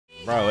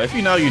Bro, if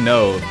you know, you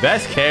know.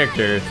 Best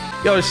character.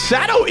 Yo,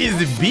 Shadow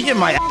is beating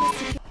my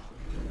ass.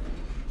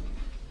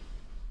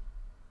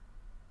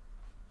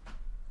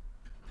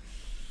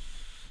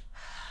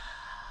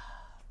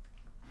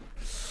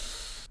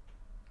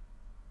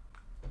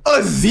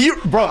 A zero,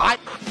 bro.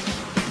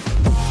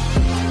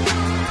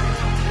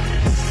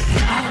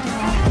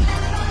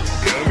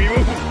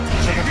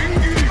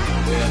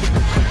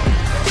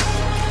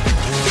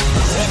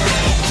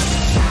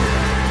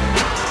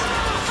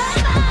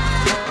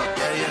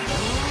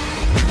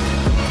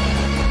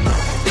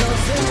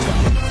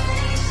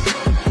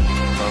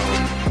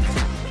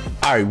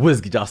 Alright, what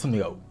is good, y'all?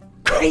 Something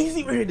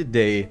crazy. We're here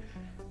today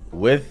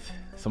with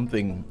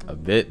something a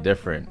bit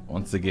different.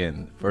 Once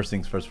again, first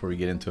things first before we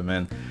get into it,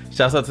 man.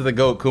 Shouts out to the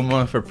GOAT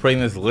Kuma for putting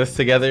this list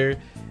together.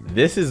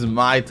 This is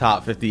my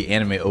top 50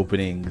 anime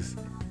openings.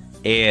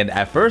 And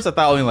at first I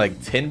thought only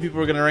like 10 people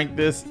were gonna rank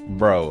this.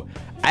 Bro,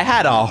 I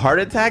had a heart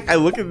attack. I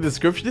look at the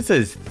description, it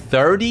says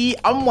 30.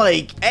 I'm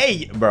like,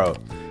 hey, bro.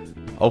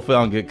 Hopefully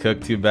I don't get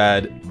cooked too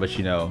bad, but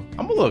you know,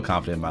 I'm a little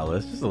confident in my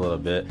list, just a little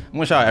bit. I'm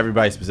gonna shout out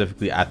everybody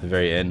specifically at the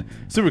very end.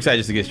 Super excited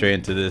just to get straight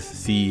into this,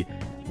 see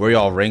where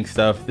y'all rank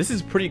stuff. This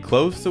is pretty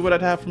close to what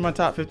I'd have for my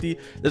top 50.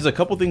 There's a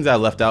couple things I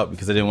left out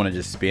because I didn't want to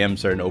just spam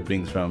certain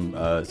openings from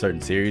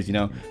certain series, you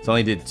know? So I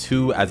only did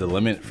 2 as a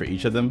limit for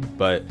each of them,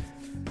 but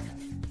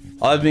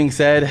all that being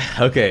said,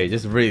 okay,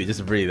 just breathe,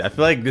 just breathe. I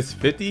feel like this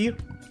 50,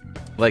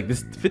 like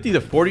this 50 to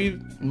 40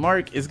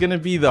 mark is gonna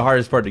be the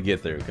hardest part to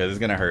get through because it's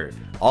gonna hurt.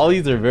 All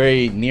these are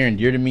very near and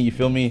dear to me, you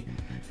feel me?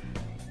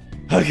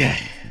 Okay.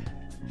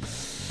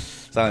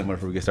 Silent mode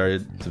before we get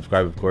started.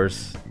 Subscribe, of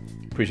course.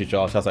 Appreciate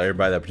y'all. Shouts out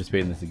everybody that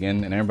participated in this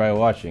again and everybody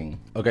watching.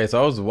 Okay,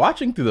 so I was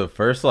watching through the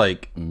first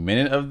like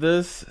minute of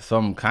this, so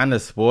I'm kind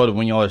of spoiled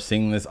when y'all are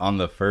seeing this on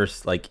the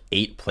first like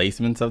 8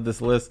 placements of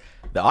this list.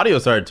 The audio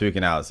started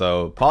tweaking out,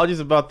 so apologies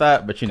about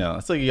that, but you know,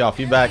 I'll still give y'all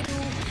feedback.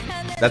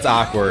 That's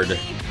awkward.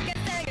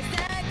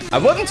 I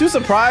wasn't too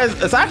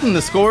surprised, aside from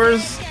the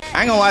scores.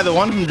 I ain't gonna lie, the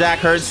one from Jack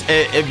Hurts,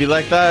 it'd be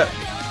like that.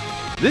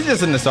 This is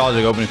just a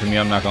nostalgic opening for me,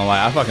 I'm not gonna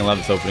lie. I fucking love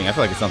this opening. I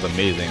feel like it sounds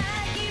amazing.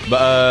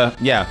 But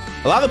yeah,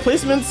 a lot of the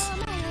placements,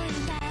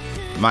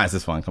 mine's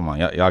this one. Come on,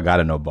 y'all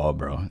gotta know ball,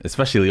 bro.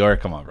 Especially Lior.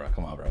 Come on, bro.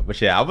 Come on, bro. But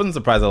yeah, I wasn't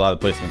surprised at a lot of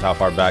the placements, how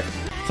far back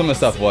some of the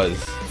stuff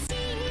was.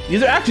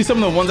 These are actually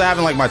some of the ones I have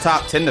in like my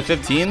top 10 to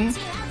 15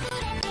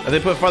 that they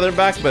put farther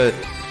back, but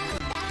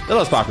they're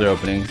less popular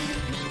openings.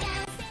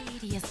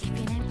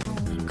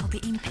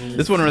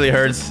 This one really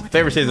hurts.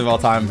 Favorite stage of all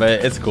time,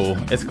 but it's cool.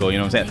 It's cool, you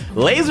know what I'm saying?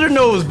 Laser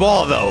knows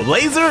ball though.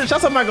 Laser,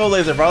 shouts out my go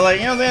Laser, bro. Like,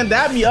 you know what I'm saying?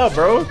 Dab me up,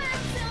 bro.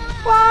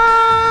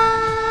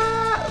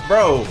 What?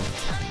 Bro.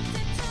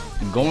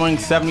 Going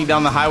 70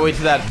 down the highway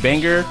to that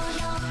banger.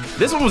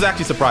 This one was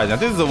actually surprising. I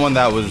think this is the one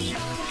that was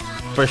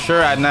for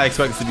sure I did not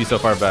expect this to be so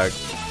far back.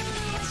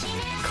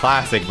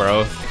 Classic,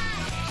 bro.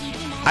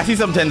 I see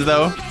some 10s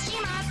though.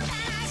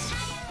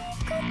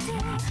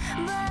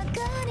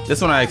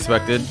 This one I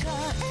expected.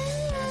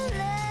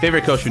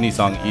 Favorite Coach Uni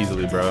song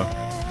easily, bro.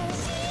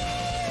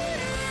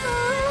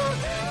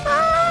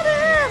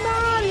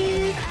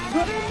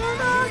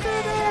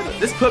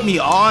 This put me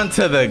on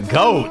to the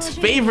GOAT.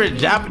 Favorite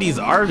Japanese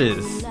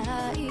artist.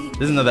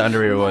 This is another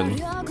underrated one.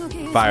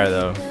 Fire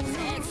though.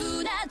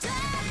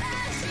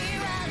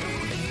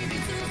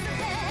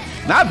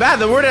 Not bad.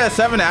 The word at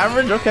 7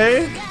 average.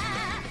 Okay.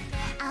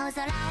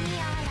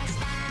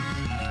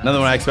 Another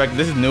one I expected.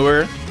 This is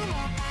newer.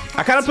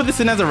 I kind of put this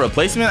in as a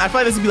replacement. I feel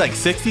like this would be like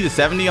 60 to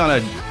 70 on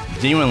a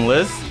genuine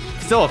list.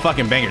 Still a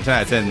fucking banger, 10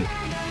 out of 10.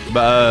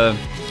 But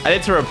I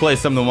did to replace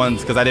some of the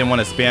ones because I didn't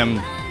want to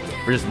spam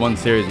for just one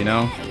series, you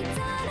know?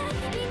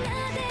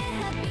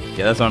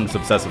 Yeah, that's why I'm just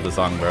obsessed with the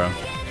song, bro.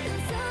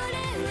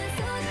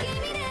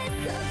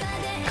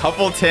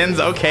 Couple 10s,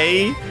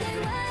 okay.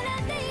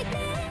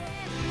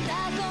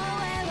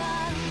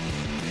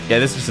 Yeah,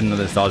 this is just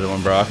another nostalgia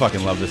one, bro. I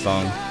fucking love this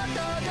song.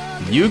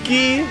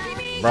 Yuki,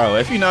 bro,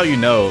 if you know, you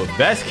know.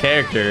 Best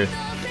character.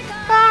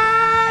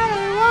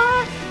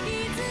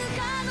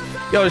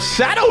 Yo,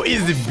 Shadow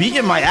is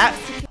beating my ass.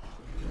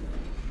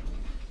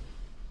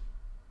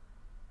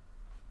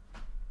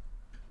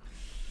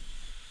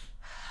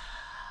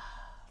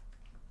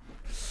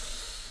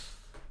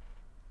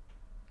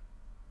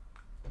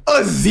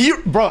 A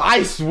zero, bro.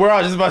 I swear I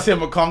was just about to say I'm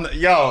gonna calm down.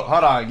 Yo,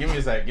 hold on. Give me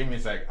a sec. Give me a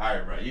sec. All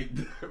right,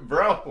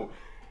 bro.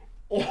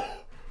 Bro.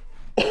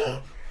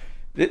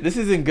 This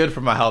isn't good for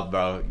my health,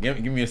 bro. Give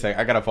me a sec.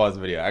 I gotta pause the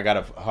video. I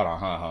gotta hold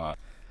on.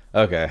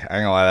 Okay, I ain't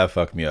gonna lie, that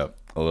fucked me up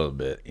a little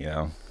bit. You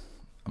know,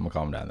 I'm gonna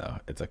calm down though.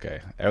 It's okay.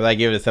 Everybody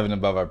gave it a 7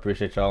 above. I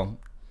appreciate y'all.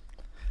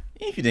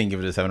 If you didn't give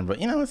it a 7 above,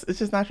 you know, it's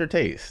just not your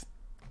taste.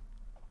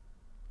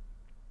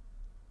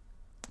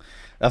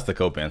 That's the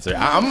cope answer.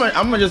 I'm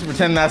gonna just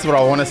pretend that's what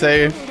I want to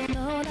say.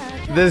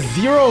 The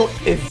 0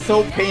 is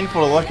so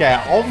painful to look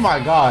at. Oh my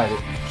god.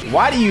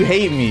 Why do you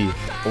hate me?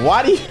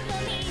 Why do you...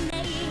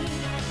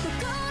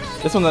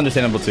 This one's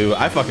understandable too.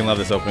 I fucking love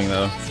this opening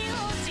though.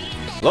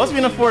 Lowest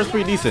being a 4 is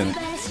pretty decent.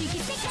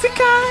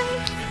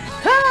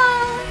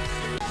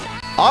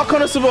 All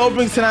Konosuba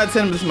openings 10 out of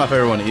 10, but this is my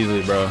favorite one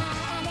easily, bro.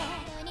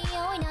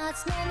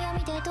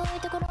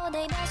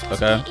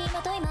 Okay.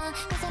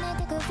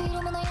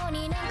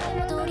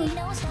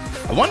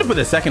 I wanted to put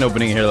the second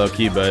opening here low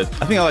key, but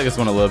I think I like this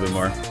one a little bit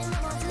more.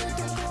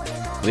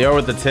 Leo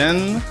with the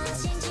 10.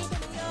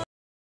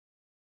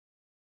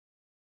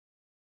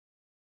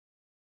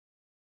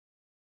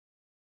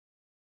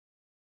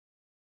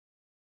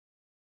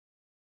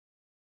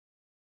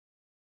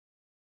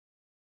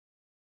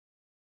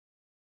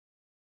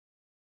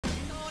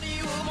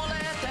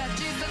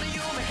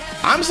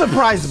 I'm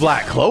surprised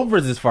Black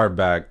Clover's this far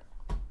back.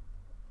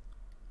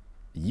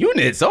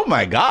 Units, oh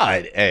my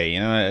god. Hey, you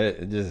know,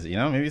 it just, you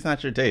know, maybe it's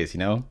not your taste, you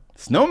know.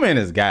 Snowman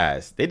is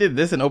gas. They did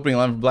this in opening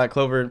 11 for Black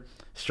Clover.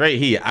 Straight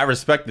heat. I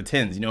respect the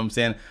 10s, you know what I'm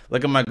saying?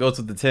 Look at my goats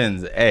with the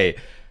 10s. Hey,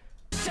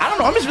 I don't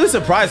know, I'm just really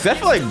surprised. I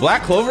feel like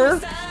Black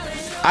Clover,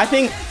 I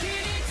think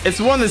it's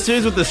one of the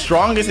series with the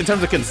strongest in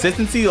terms of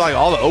consistency, like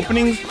all the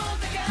openings.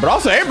 But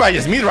also everybody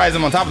just meteorizes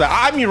them on top of that.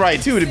 I mean,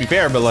 right too, to be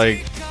fair, but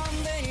like,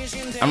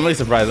 I'm really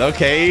surprised.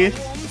 Okay.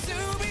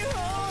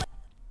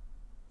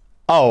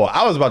 Oh,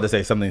 I was about to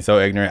say something so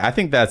ignorant. I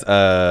think that's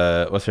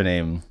what's her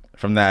name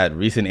from that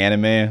recent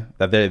anime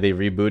that they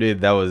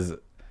rebooted. That was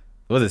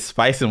it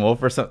Spice and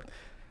Wolf or something?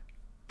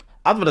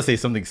 I was about to say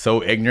something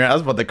so ignorant. I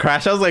was about to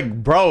crash. I was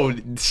like, bro,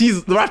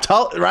 she's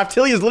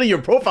Raptilia is literally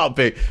your profile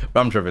pic.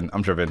 But I'm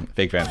tripping.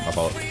 Fake fan, my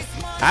fault.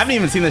 I haven't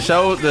even seen the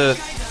show. The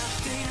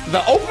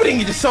opening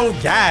is just so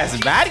gas.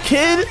 Bad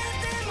Kid.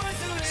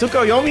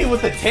 Tsukuyomi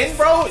with the 10,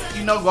 bro.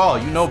 You know ball.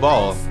 You know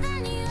ball.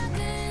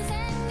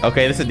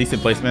 Okay, this is a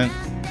decent placement.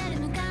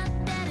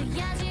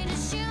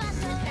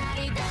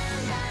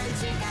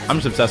 I'm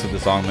just obsessed with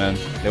this song, man.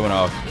 They went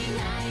off.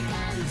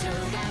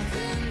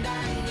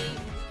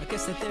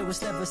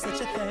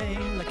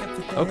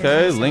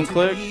 Okay, link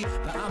click.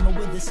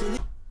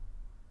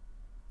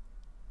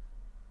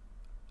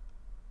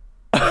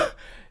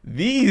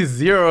 These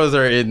zeros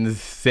are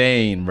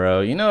insane,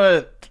 bro. You know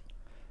what?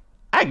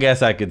 I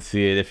guess I could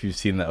see it if you've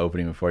seen the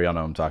opening before. Y'all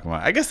know what I'm talking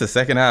about. I guess the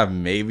second half,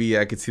 maybe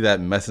I could see that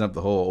messing up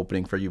the whole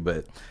opening for you,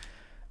 but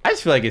I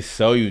just feel like it's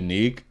so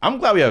unique. I'm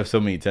glad we have so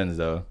many 10s,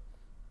 though.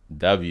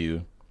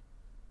 W.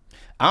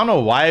 I don't know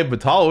why, but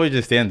Batal always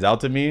just stands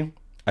out to me.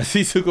 I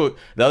see the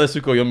other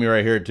Tsukuyomi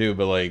right here, too,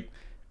 but like,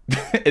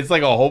 it's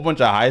like a whole bunch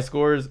of high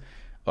scores.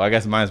 Oh, I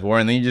guess mine's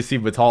Warren. Then you just see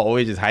Batal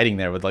always just hiding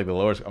there with like the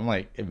lower. I'm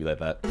like, it'd be like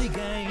that.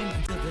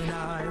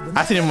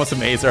 I seen him with some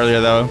 8s earlier,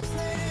 though.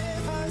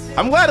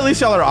 I'm glad at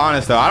least y'all are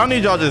honest, though. I don't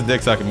need y'all just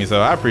dick sucking me, so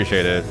I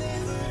appreciate it.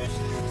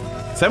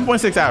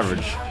 7.6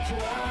 average.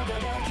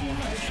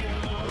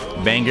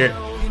 Banger.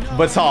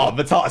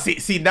 Batal.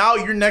 See, now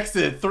you're next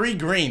to 3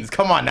 greens.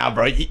 Come on now,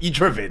 bro. You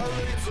tripping.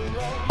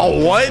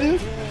 A 1?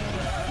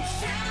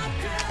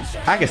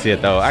 I can see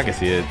it, though. I can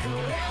see it.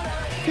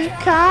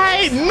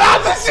 Kai. Nah,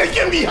 this shit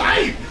can be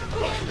hype.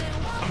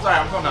 I'm sorry.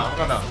 I'm going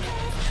down.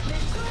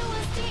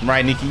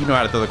 Right, Nikki. You know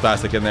how to throw the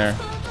classic in there.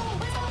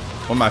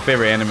 One of my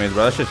favorite animes,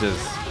 bro. That shit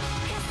just...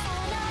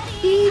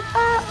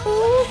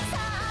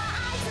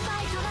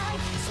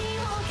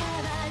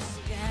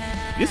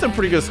 Get some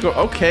pretty good score.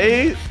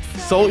 Okay.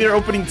 Soul Ear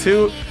opening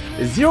 2.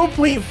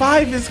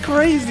 0.5 is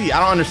crazy. I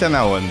don't understand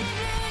that one.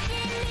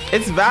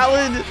 It's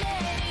valid,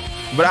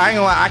 but I ain't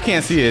gonna lie, I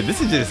can't see it.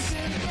 This is just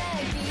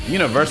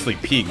universally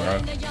peak,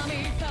 bro.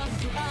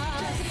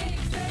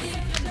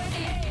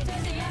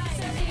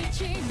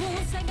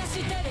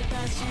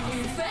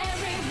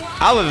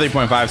 I love the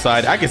 3.5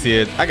 side. I can see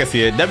it.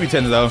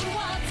 W10s though.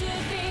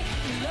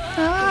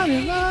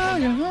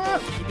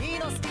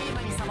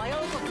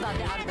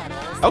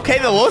 Okay,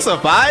 the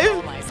Losa 5.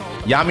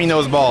 Yami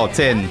knows ball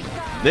 10.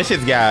 This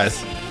shit's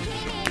gas.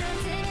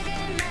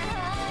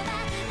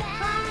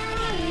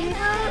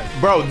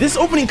 Bro, this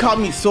opening caught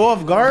me so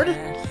off guard.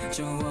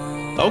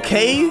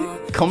 Okay,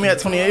 call me at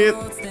 28.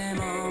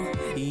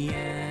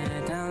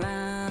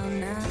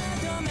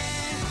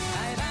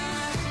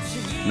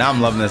 Now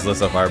I'm loving this list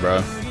so far,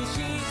 bro.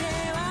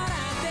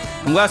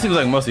 I'm glad it seems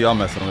like most of y'all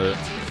messing with it.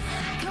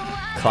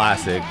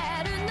 Classic.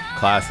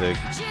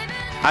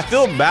 I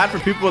feel bad for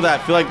people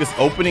that feel like this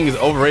opening is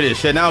overrated as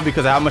shit now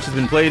because of how much it's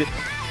been played.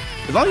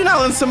 As long as you're not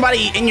letting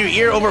somebody in your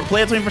ear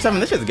overplay it 24/7,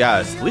 this shit's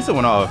gas. Lisa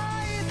went off.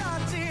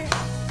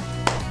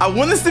 I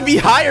want this to be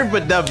higher,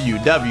 but W.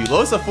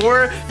 Losa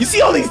 4. You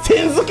see all these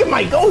 10s? Look at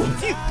my goals.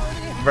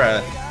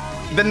 Bruh.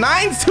 The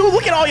 9s too.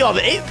 Look at all y'all.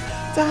 The 8.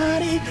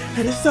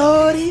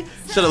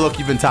 Should have looked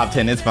been top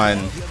 10. It's fine.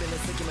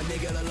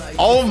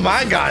 Oh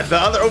my god. The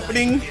other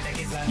opening.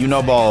 You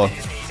know ball.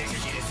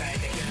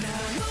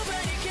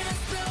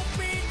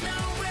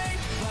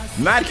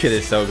 Mad Kid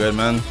is so good,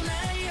 man.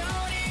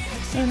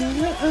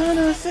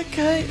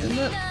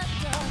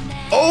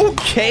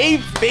 Okay,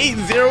 Fate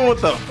 0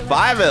 with the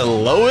 5 at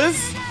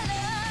lowest.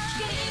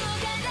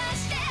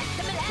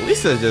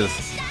 Lisa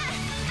just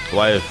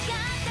wife.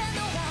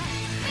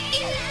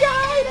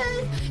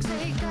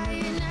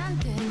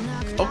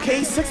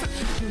 Okay, 6.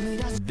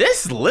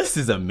 This list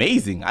is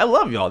amazing. I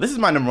love y'all. This is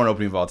my #1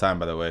 opening of all time,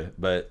 by the way.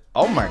 But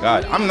oh my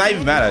god, I'm not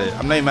even mad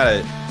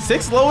at it.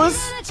 6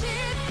 lowest.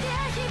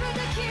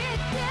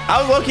 I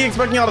was low-key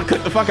expecting y'all to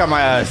cook the fuck out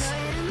my ass.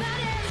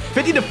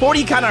 50 to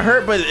 40 kind of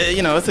hurt, but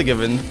you know, it's a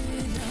given.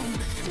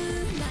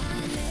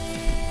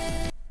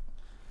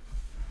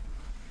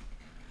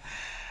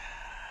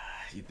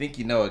 You think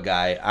you know a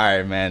guy? All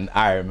right, man.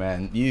 All right,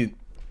 man.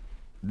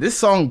 This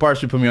song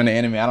partially put me on the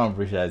anime. I don't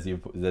appreciate that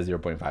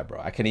 0.5, bro.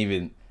 I can't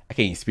even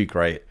speak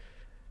right.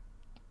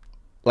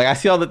 Like, I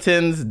see all the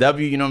 10s,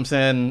 W, you know what I'm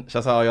saying?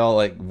 Shouts out all y'all,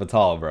 like,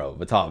 Vital, bro.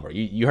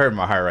 You heard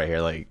my heart right here.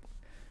 Like,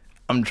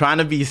 I'm trying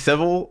to be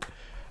civil,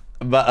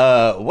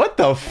 but, what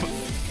the f...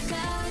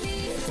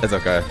 It's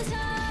okay.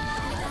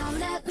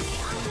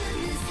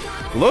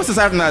 Lowest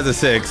after that is a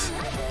 6.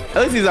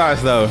 At least he's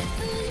honest, though.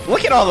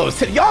 Look at all those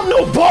 10. Y'all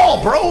know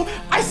ball, bro.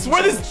 I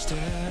swear this...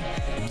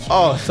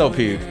 Oh, so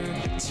peak.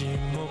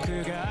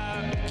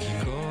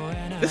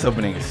 This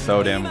opening is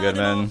so damn good,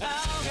 man.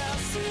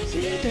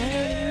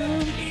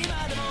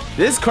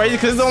 This is crazy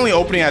because it's the only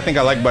opening I think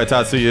I like by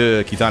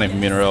Tatsuya Kitane,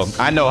 from being real.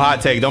 I know,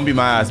 hot take, don't be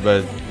my ass,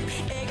 but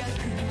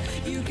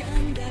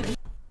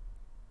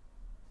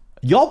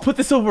y'all put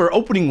this over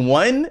opening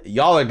 1?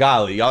 Y'all are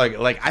godly. Y'all are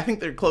like, I think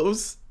they're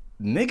close.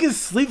 Niggas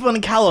sleep on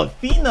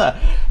Calafina.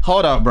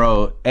 Hold up,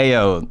 bro.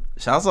 Ayo,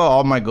 shout out to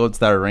all my goats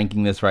that are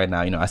ranking this right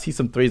now. You know, I see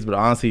some 3s, but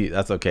honestly,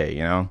 that's okay,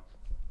 you know?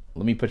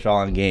 Let me put y'all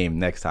on game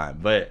next time.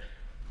 But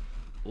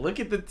look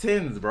at the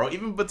 10s, bro.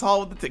 Even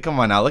Batal with the 10. Come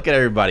on now, look at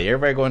everybody.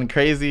 Everybody going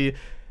crazy.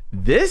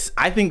 This,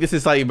 I think this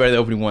is slightly better than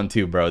opening 1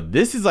 too, bro.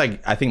 This is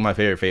like, I think my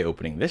favorite Fate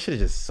opening. This shit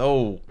is just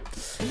so,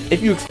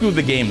 if you exclude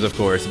the games, of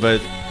course,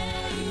 but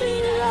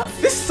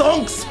this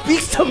song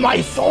speaks to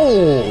my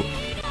soul.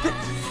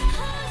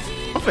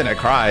 I'm finna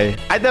cry.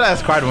 I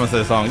deadass cried once to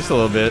the song, just a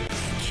little bit.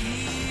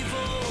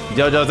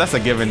 JoJo's, that's a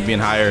given, being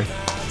higher.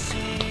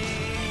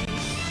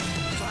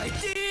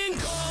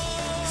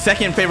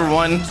 Second favorite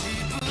one.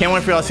 Can't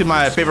wait for y'all to see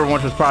my favorite one,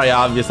 which was probably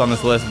obvious on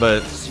this list,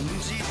 but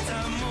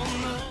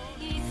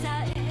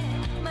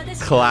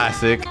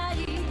classic.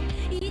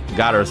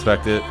 Gotta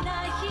respect it.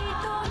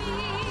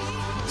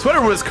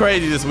 Twitter was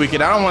crazy this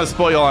weekend. I don't want to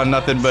spoil y'all on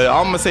nothing, but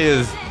all I'm gonna say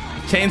is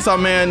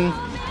Chainsaw Man,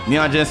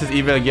 Neon Genesis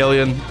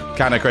Evangelion,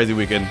 kind of crazy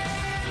weekend.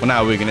 Well,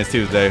 not a weekend, it's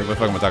Tuesday. What the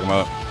fuck am I talking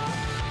about?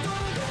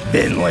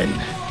 Vinland.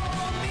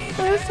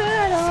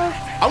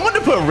 I wanted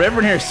to put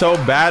River in here so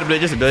bad, but it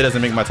just really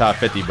doesn't make my top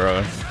 50,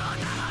 bro.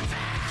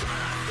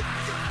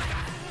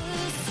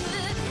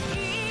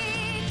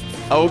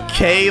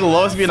 Okay,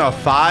 lowest being a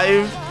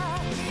 5.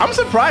 I'm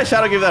surprised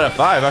Shadow gave that a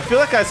 5. I feel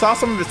like I saw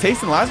some of his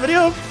taste in the last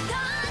video.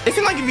 It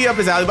seemed like it'd be up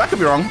his alley, but I could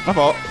be wrong. My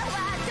fault.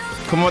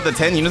 Come on with the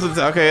 10. Units with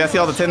the 10. Okay, I see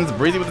all the 10s.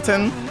 Breezy with the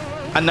 10.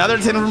 Another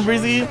 10 from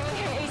Breezy.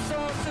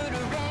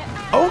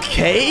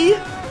 Okay.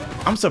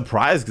 I'm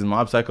surprised because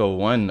Mob Psycho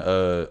 1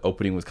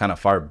 opening was kind of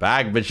far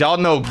back, but y'all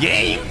know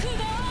game.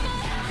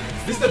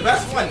 This is the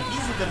best one.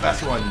 Easy the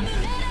best one.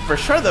 For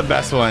sure the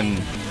best one.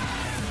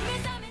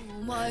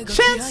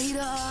 Chance.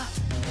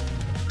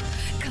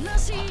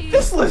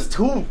 This list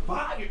too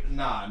fire.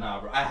 Nah,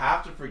 bro. I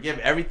have to forgive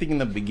everything in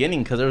the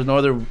beginning because there was no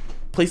other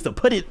place to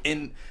put it.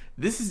 And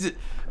this is it.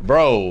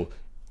 Bro,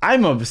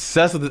 I'm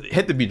obsessed with it.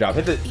 Hit the beat drop.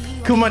 Hit the.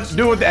 Come on,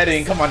 do it with the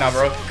editing. Come on now,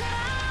 bro.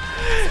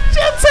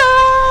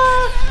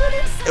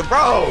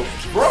 Bro.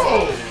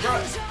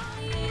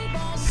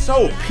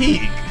 So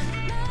peak.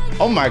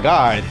 Oh my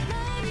god.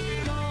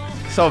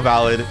 So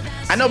valid.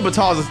 I know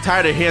Batal is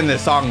tired of hearing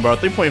this song, bro.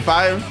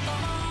 3.5.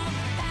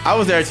 I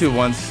was there too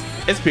once.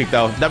 It's peak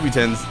though.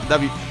 W10s.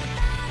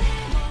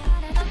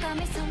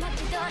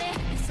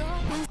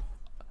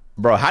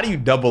 Bro, how do you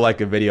double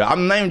like a video?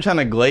 I'm not even trying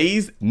to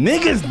glaze.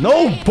 Niggas,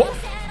 no.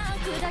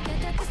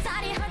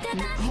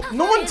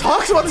 No one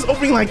talks about this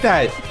opening like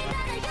that.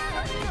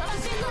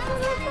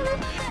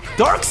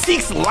 Dark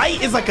Seek's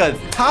Light is like a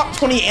top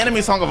 20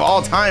 anime song of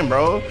all time,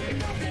 bro.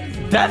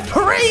 Death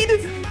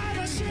Parade?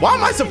 Why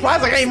am I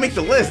surprised like I didn't make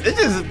the list? It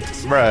just,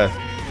 bruh.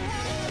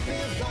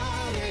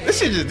 This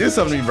should just do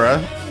something to me,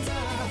 bruh.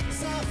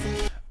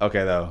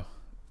 Okay, though.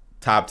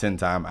 Top 10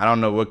 time. I don't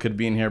know what could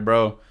be in here,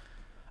 bro.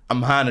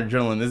 I'm high on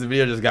adrenaline. This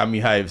video just got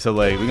me hyped. So,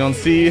 like, we're gonna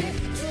see.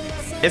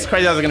 It's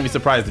crazy how it's gonna be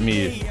surprised to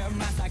me.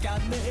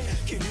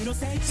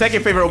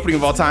 Second favorite opening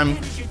of all time.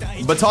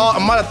 Batal,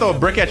 I'm about to throw a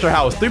brick at your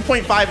house.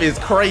 3.5 is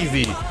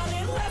crazy.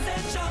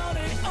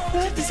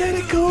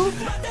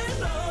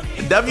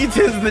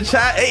 W10's in the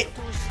chat. Hey.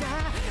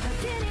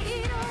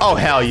 Oh,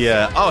 hell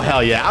yeah. Oh,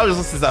 hell yeah. I was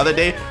listening to this the other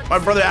day. My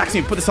brother asked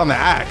me to put this on the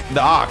axe.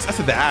 The ox. I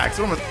said the axe.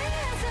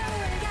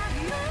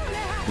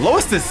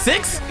 Lowest is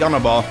 6? Y'all know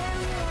ball.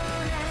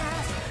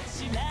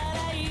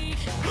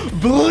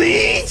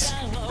 Bleach?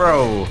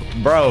 Bro.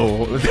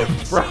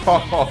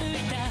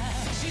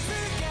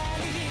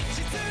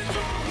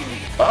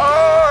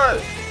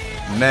 Oh,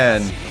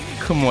 man.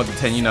 Come on with the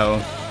 10, you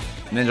know.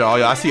 Ninja, all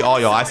y'all. I see all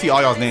y'all. I see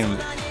all y'all's names.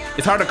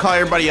 It's hard to call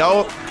everybody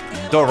out.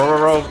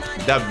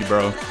 W,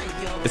 bro.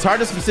 It's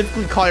hard to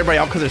specifically call everybody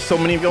out because there's so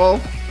many of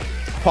y'all.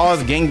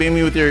 Pause, gangbang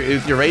me with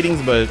your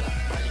ratings, but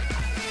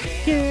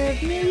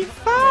give me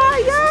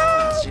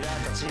fire.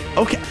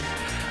 Okay.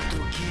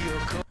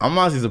 I'm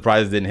honestly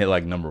surprised it didn't hit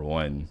like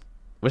 #1,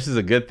 which is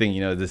a good thing,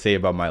 you know, to say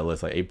about my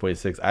list. Like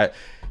 8.6.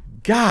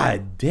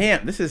 God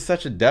damn, this is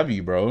such a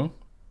W, bro.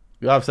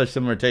 We all have such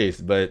similar tastes,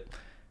 but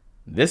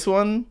this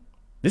isn't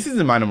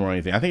my number one or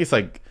anything. I think it's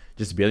like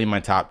just barely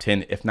my top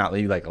 10, if not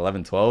maybe like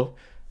 11, 12.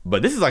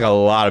 But this is like a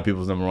lot of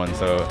people's number one,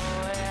 so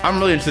I'm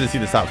really interested to see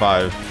the top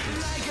 5.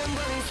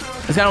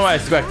 It's kind of what I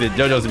expected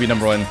JoJo's to be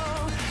number 1.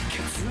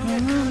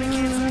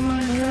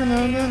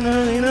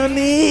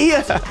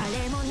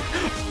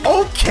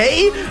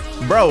 Okay,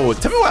 bro,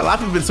 tell me why a lot of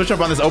people have been switching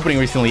up on this opening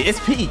recently. It's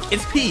peak.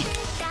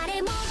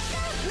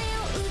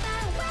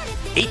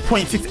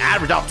 8.6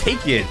 average, I'll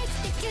take it.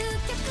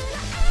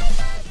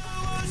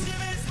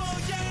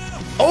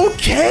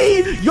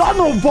 Okay, y'all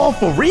know ball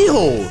for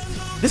real.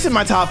 This is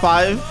my top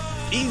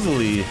 5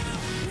 easily.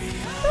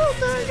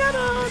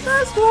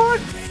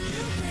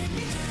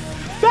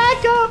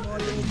 Back up,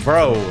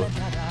 bro.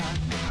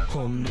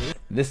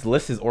 This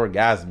list is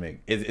orgasmic.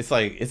 It's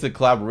like it's a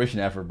collaboration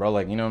effort, bro.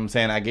 Like, you know what I'm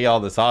saying? I gave y'all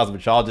the sauce,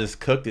 but y'all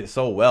just cooked it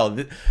so well.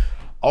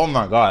 Oh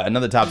my god,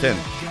 another top 10.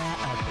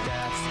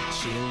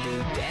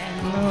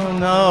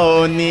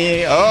 No,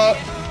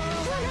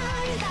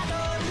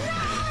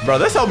 bro,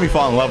 this helped me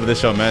fall in love with this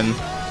show, man.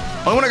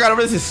 Only when I got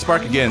over this is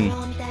Spark again.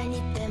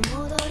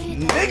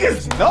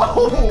 Niggas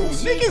no.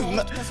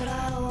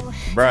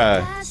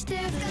 Bruh,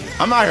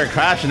 I'm out here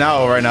crashing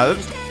out right now.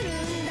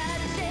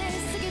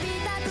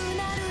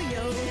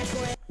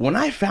 When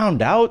I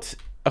found out,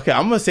 okay,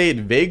 I'm gonna say it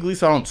vaguely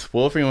so I don't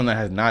spoil for anyone that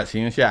has not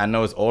seen this yet. I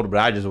know it's old, but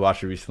I just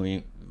watched it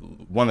recently.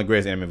 One of the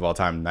greatest anime of all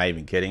time, not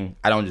even kidding.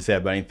 I don't just say it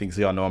about anything, so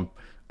y'all know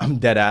I'm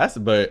dead ass.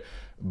 But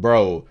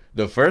bro,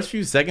 the first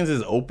few seconds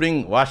is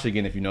opening. Watch it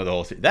again if you know the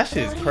whole series. That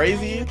shit is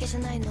crazy.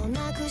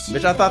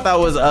 Bitch, I thought that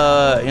was you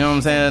know what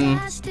I'm saying?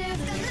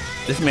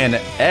 This man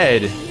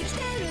Ed.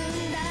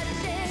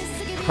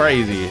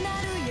 Crazy.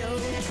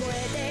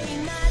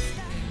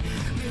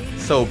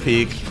 So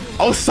peak.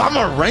 Oh,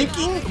 summer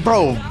ranking?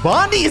 Bro,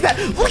 Bondi is that?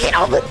 Look at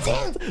all the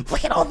 10s.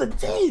 Look at all the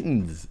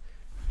 10s.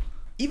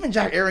 Even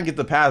Jack Aaron gets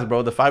the pass,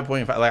 bro. The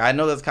 5.5. Like, I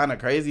know that's kind of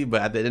crazy,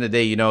 but at the end of the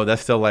day, you know,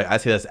 that's still like, I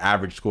say that's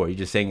average score. You're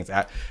just saying it's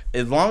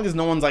as long as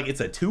no one's like, it's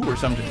a 2 or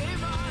something.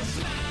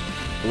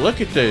 Look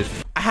at this.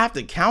 I have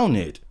to count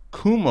it.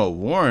 Kuma,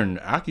 Warren,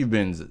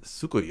 Akubins,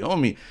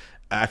 Tsukuyomi.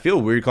 I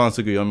feel weird calling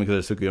Tsukuyomi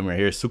because there's Tsukuyomi right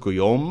here.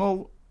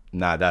 Tsukuyomo?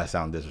 Nah, that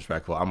sounds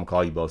disrespectful. I'm gonna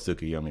call you both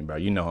Tsukuyomi, bro.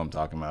 You know who I'm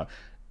talking about.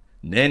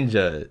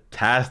 Ninja,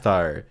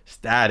 Tastar,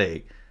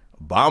 Static,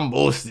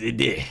 Bombo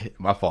City.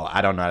 My fault. I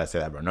don't know how to say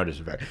that, bro. No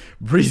disrespect.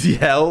 Breezy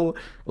Hell,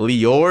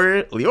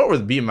 Lior. Lior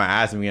was beating my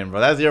ass again, bro.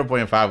 That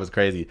 0.5 was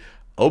crazy.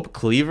 Ope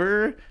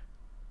Cleaver,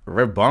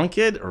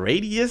 Rebunked,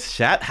 Radius,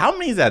 Shat. How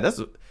many is that?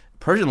 That's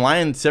Persian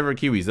Lion, Silver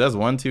Kiwis. That's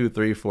 1, 2,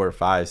 3, 4,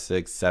 5,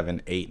 6,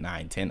 7, 8,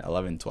 9, 10,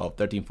 11, 12,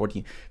 13,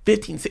 14,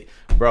 15, 16.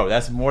 Bro,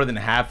 that's more than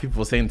half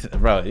people saying,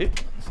 bro,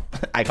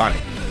 iconic.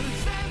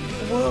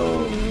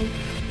 Whoa.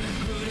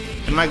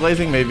 Am I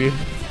glazing? Maybe.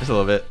 Just a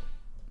little bit.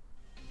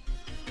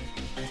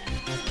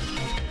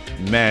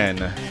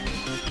 Man.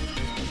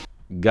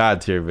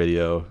 God tier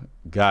video.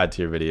 God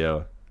tier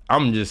video.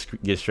 I'm gonna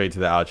just get straight to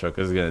the outro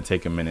because it's gonna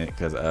take a minute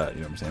because you know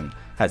what I'm saying,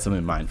 had something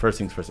in mind. First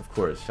things first, of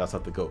course, shouts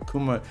out to GOAT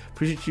Kuma.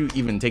 Appreciate you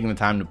even taking the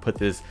time to put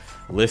this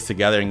list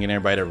together and getting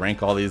everybody to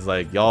rank all these.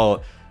 Like,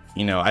 y'all,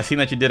 you know, I seen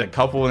that you did a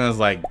couple and it was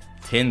like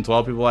 10,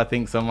 12 people, I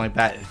think, something like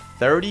that.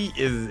 30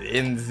 is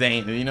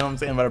insane. You know what I'm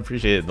saying? But I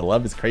appreciate it. The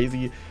love is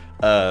crazy.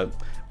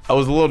 I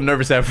was a little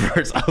nervous at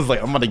first. I was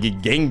like, I'm about to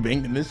get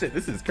gangbanged in this shit.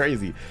 This is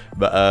crazy.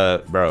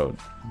 But bro,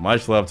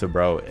 much love to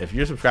bro. If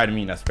you're subscribed to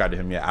me and not subscribed to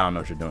him yet, I don't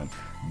know what you're doing.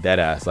 Dead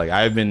ass. Like,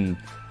 I've been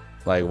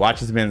like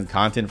watching this man's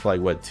content for like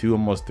what, 2,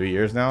 almost 3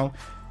 years now.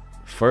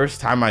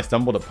 First time I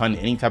stumbled upon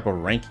any type of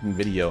ranking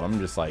video, I'm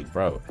just like,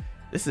 bro,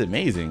 this is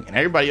amazing. And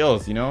everybody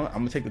else, you know, I'm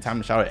gonna take the time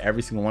to shout out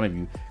every single one of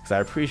you because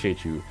I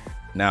appreciate you.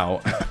 Now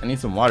I need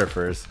some water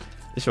first.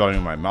 This water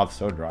in my mouth is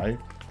so dry.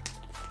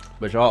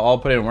 But y'all all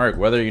put in work,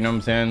 whether, you know what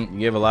I'm saying, you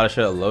gave a lot of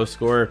shit a low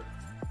score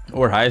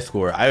or high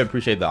score. I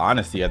appreciate the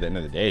honesty at the end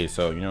of the day.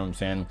 So, you know what I'm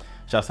saying,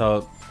 shouts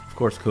out, of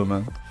course,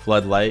 Kuma,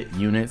 Floodlight,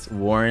 Units,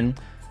 Warren,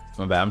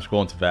 my bad, I'm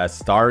scrolling too fast,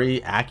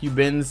 Starry,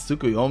 Akubins,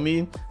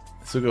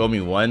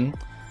 Tsukuyomi 1,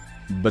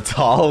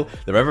 Batal,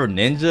 the Reverend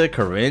Ninja,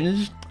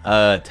 Coringe,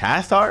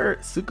 Tastar,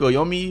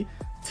 Tsukuyomi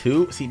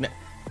 2, see,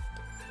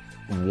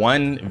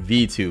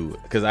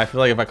 1v2, because I feel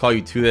like if I call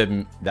you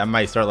 2, that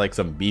might start like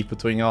some beef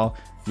between y'all.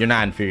 You're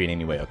not inferior in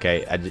any way,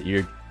 okay?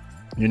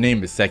 Your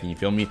name is second, you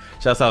feel me?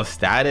 Shouts out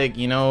Static,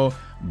 you know,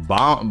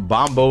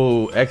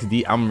 Bombo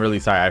XD. I'm really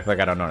sorry, I feel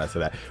like I don't know how to say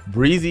that.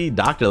 Breezy,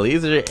 Dr.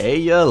 Laser,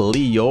 Aya,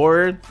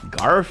 Lior,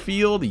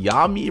 Garfield,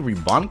 Yami,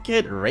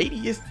 Rebunked,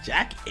 Radius,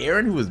 Jack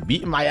Aaron, who was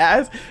beating my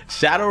ass,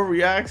 Shadow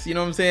Reacts, you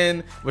know what I'm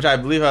saying? Which I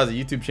believe has a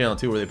YouTube channel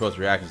too where they post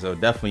reactions, so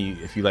definitely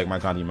if you like my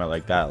content, you might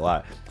like that a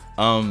lot.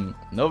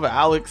 Nova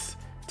Alex,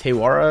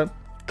 Tewara,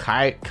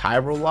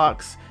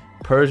 Kyrolox,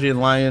 Persian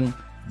Lion,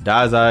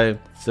 Dazai,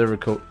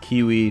 Silvercoat,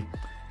 Kiwi,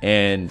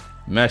 and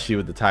Meshi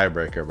with the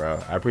tiebreaker,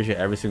 bro. I appreciate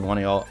every single one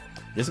of y'all.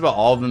 Just about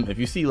all of them. If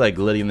you see like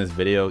Liddy in this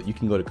video, you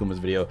can go to Kuma's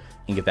video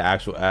and get the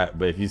actual app.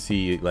 But if you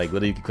see like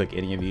Liddy, you can click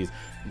any of these.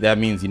 That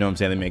means, you know what I'm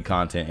saying, they make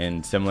content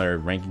and similar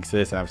rankings to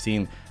this. And I've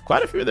seen quite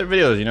quite a few of their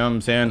videos, you know what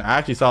I'm saying? I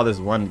actually saw this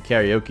one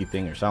karaoke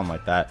thing or something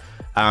like that.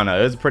 I don't know,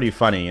 it was pretty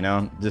funny, you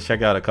know? Just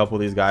check out a couple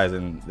of these guys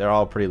and they're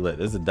all pretty lit.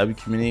 This is a W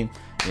community,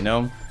 you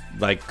know?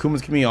 Like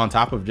Kuma's community on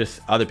top of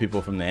just other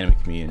people from the anime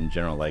community in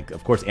general. Like,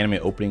 of course, anime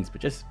openings, but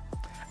just,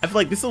 I feel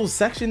like this little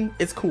section,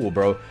 it's cool,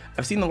 bro.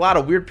 I've seen a lot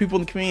of weird people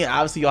in the community.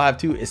 Obviously, y'all have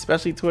too,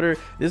 especially Twitter.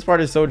 This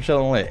part is so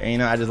chill and lit. And, you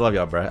know, I just love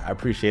y'all, bro. I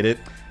appreciate it.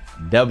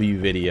 W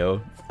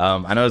video.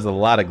 I know there's a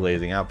lot of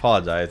glazing. I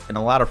apologize. And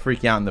a lot of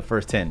freaking out in the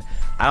first 10.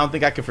 I don't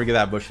think I can forget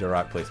that Bush to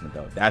Rock placement,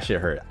 though. That shit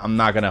hurt. I'm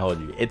not going to hold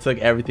you. It took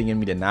everything in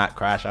me to not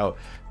crash out,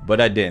 but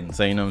I didn't.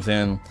 So, you know what I'm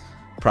saying?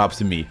 Props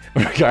to me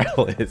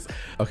regardless.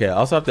 Okay, I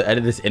also have to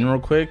edit this in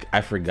real quick.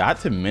 I forgot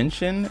to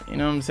mention, you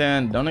know what I'm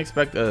saying, don't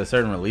expect a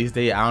certain release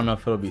date. I don't know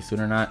if it'll be soon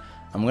or not.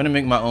 I'm gonna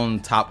make my own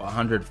top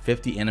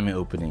 150 anime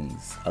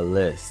openings, a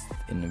list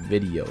in the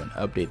video, and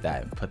update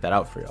that and put that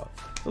out for y'all.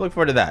 So look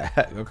forward to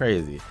that. Go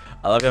crazy.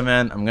 I love it,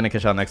 man. I'm gonna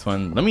catch y'all next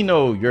one. Let me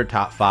know your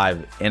top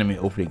 5 anime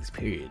openings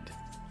period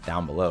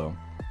down below.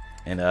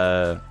 And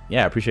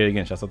yeah, I appreciate it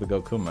again. Shouts out to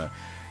Go Kuma.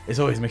 As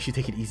always, make sure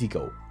you take it easy,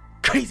 go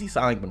crazy.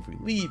 Silent before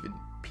we leave, and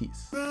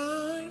peace.